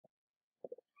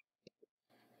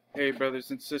Hey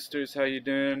brothers and sisters, how you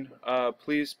doing?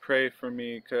 Please pray for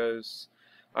me because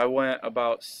I went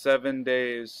about 7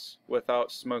 days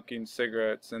without smoking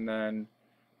cigarettes and then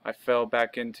I fell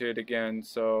back into it again.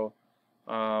 So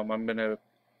I'm gonna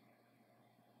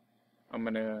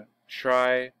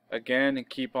try again and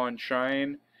keep on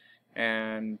trying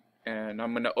and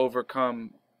I'm gonna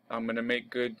overcome. I'm gonna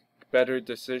make better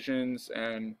decisions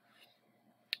and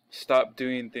stop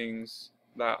doing things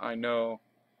that I know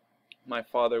my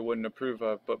father wouldn't approve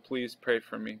of. But please pray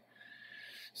for me.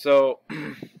 So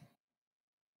okay.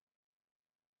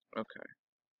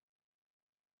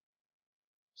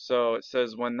 So it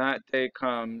says, when that day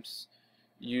comes,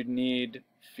 you need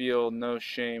feel no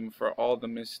shame for all the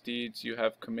misdeeds you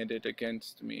have committed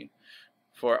against me.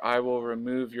 For I will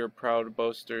remove your proud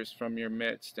boasters from your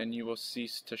midst, and you will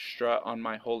cease to strut on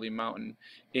my holy mountain.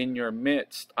 In your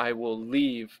midst I will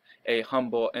leave a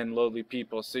humble and lowly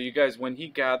people. So you guys, when he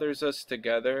gathers us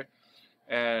together,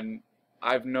 and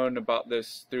I've known about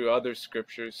this through other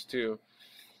scriptures too,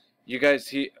 you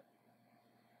guys,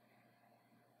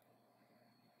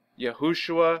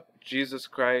 Yahushua, Jesus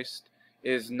Christ,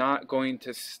 is not going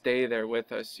to stay there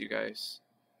with us, you guys.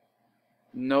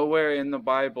 Nowhere in the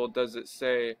Bible does it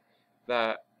say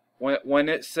that when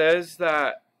it says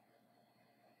that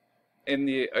in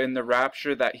the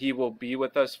rapture that he will be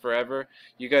with us forever,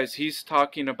 you guys, he's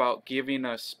talking about giving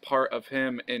us part of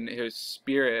him in his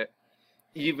spirit,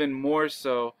 even more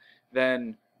so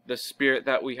than the spirit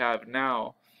that we have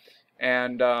now.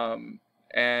 And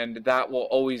that will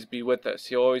always be with us.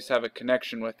 He'll always have a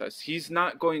connection with us. He's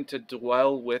not going to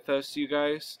dwell with us, you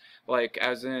guys, like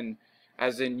as in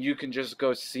you can just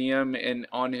go see him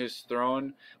on his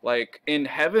throne. Like in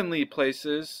heavenly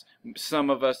places, some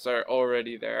of us are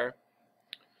already there,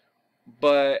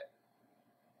 but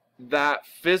that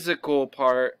physical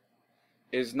part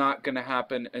is not going to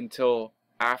happen until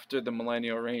after the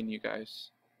millennial reign, you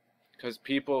guys. Because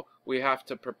people, we have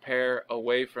to prepare a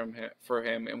way for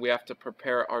him, and we have to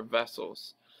prepare our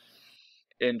vessels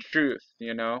in truth,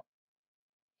 you know.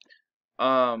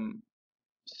 Um,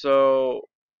 so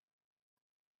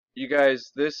you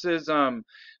guys, this is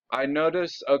I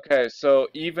notice. Okay, so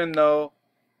even though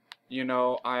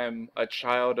I'm a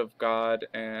child of God,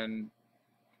 and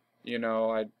you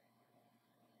know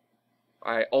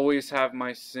I always have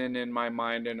my sin in my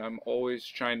mind, and I'm always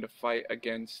trying to fight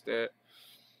against it.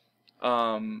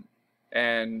 Um,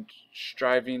 and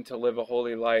striving to live a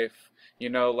holy life.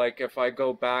 Like if I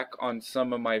go back on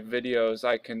some of my videos,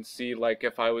 I can see like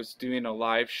if I was doing a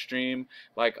live stream,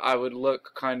 like I would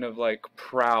look kind of like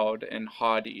proud and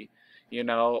haughty,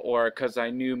 or because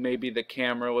I knew maybe the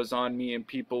camera was on me and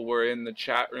people were in the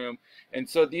chat room. And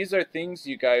so these are things,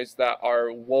 you guys, that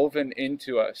are woven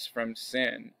into us from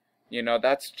sin.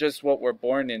 That's just what we're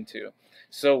born into.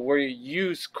 So we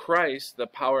use Christ, the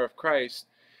power of Christ,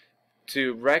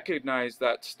 to recognize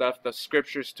that stuff, the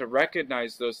scriptures, to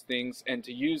recognize those things, and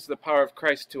to use the power of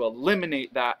Christ to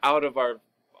eliminate that out of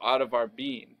our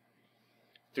being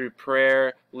through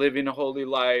prayer, living a holy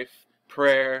life,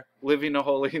 prayer, living a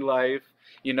holy life,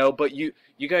 but you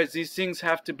guys, these things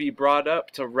have to be brought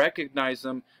up to recognize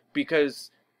them,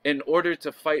 because in order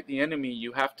to fight the enemy,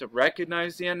 you have to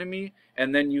recognize the enemy,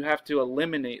 and then you have to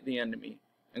eliminate the enemy.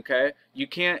 Okay? You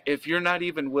can't, if you're not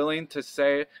even willing to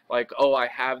say, like, oh, I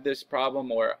have this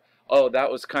problem, or, oh, that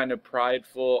was kind of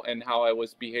prideful in how I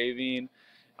was behaving,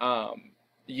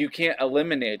 you can't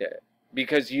eliminate it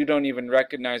because you don't even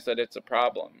recognize that it's a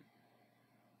problem.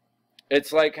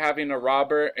 It's like having a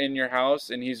robber in your house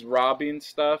and he's robbing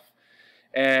stuff,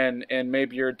 and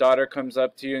maybe your daughter comes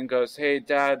up to you and goes, hey,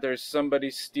 Dad, there's somebody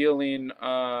stealing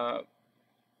all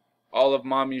of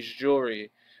Mommy's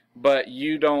jewelry, but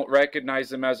you don't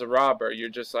recognize him as a robber. You're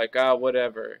just like, ah,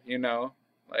 whatever,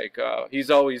 like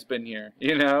he's always been here,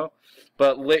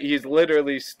 but he's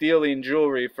literally stealing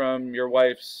jewelry from your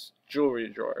wife's jewelry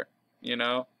drawer. You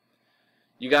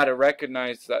got to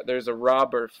recognize that there's a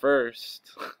robber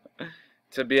first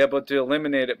to be able to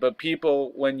eliminate it. But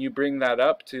people, when you bring that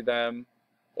up to them,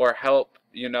 or help,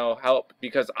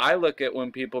 because I look at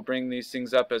when people bring these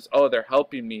things up as, oh, they're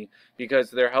helping me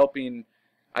because they're helping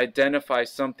identify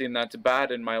something that's bad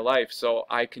in my life, so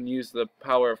I can use the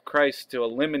power of Christ to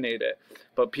eliminate it.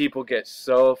 But people get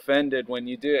so offended when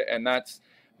you do it, and that's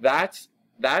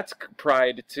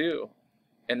pride too,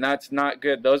 and that's not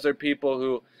good. Those are people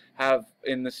who have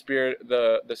in the spirit,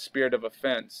 the spirit of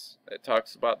offense. It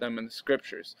talks about them in the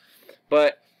scriptures.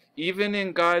 But even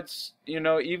in God's,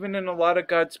 even in a lot of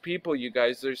God's people, you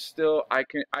guys, there's still, I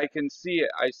can see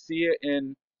it. I see it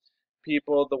in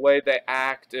people, the way they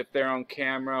act if they're on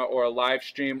camera or a live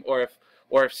stream, or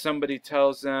if somebody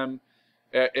tells them,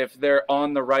 If they're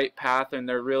on the right path and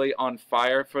they're really on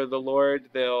fire for the Lord,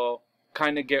 they'll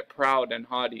kind of get proud and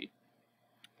haughty.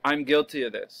 I'm guilty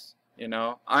of this.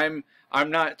 I'm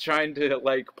not trying to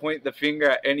like point the finger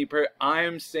at any person.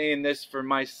 I'm saying this for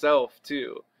myself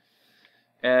too.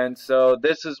 And so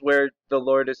this is where the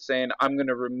Lord is saying, I'm going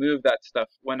to remove that stuff.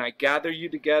 When I gather you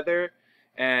together,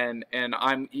 and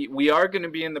we are going to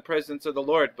be in the presence of the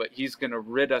Lord, but he's going to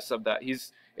rid us of that.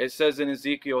 It says in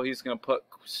Ezekiel, he's going to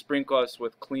sprinkle us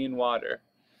with clean water,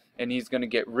 and he's going to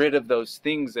get rid of those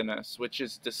things in us, which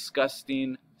is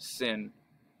disgusting sin,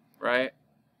 right?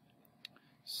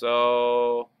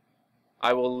 So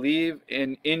I will leave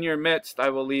in your midst, I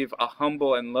will leave a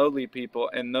humble and lowly people,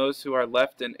 and those who are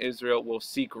left in Israel will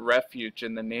seek refuge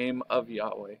in the name of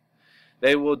Yahweh.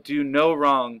 They will do no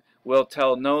wrong, will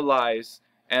tell no lies,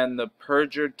 and the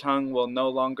perjured tongue will no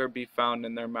longer be found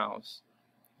in their mouths.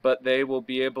 But they will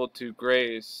be able to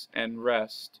graze and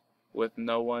rest with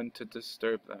no one to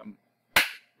disturb them.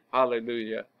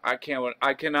 Hallelujah. I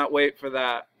cannot wait for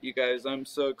that, you guys. I'm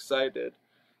so excited.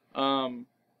 And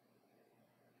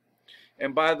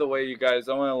by the way, you guys,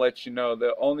 I want to let you know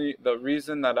the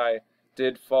reason that I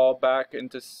did fall back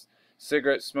into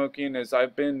cigarette smoking is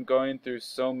I've been going through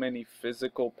so many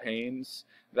physical pains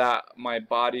that my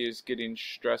body is getting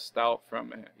stressed out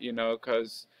from it,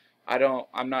 because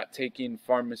I'm not taking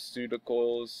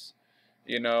pharmaceuticals,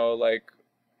 like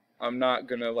I'm not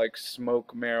gonna like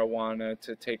smoke marijuana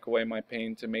to take away my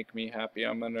pain to make me happy.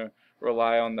 I'm gonna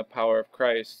rely on the power of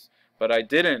Christ. But I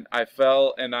didn't. I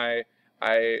fell and I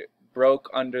broke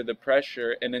under the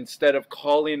pressure, and instead of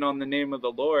calling on the name of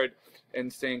the Lord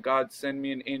and saying, God, send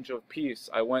me an angel of peace,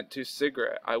 I went to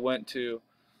cigarette. I went to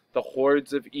the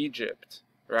hordes of Egypt,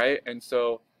 right? And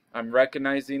so I'm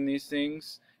recognizing these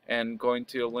things and going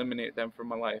to eliminate them from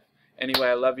my life. Anyway,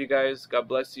 I love you guys. God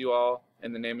bless you all.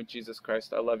 In the name of Jesus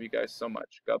Christ, I love you guys so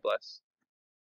much. God bless.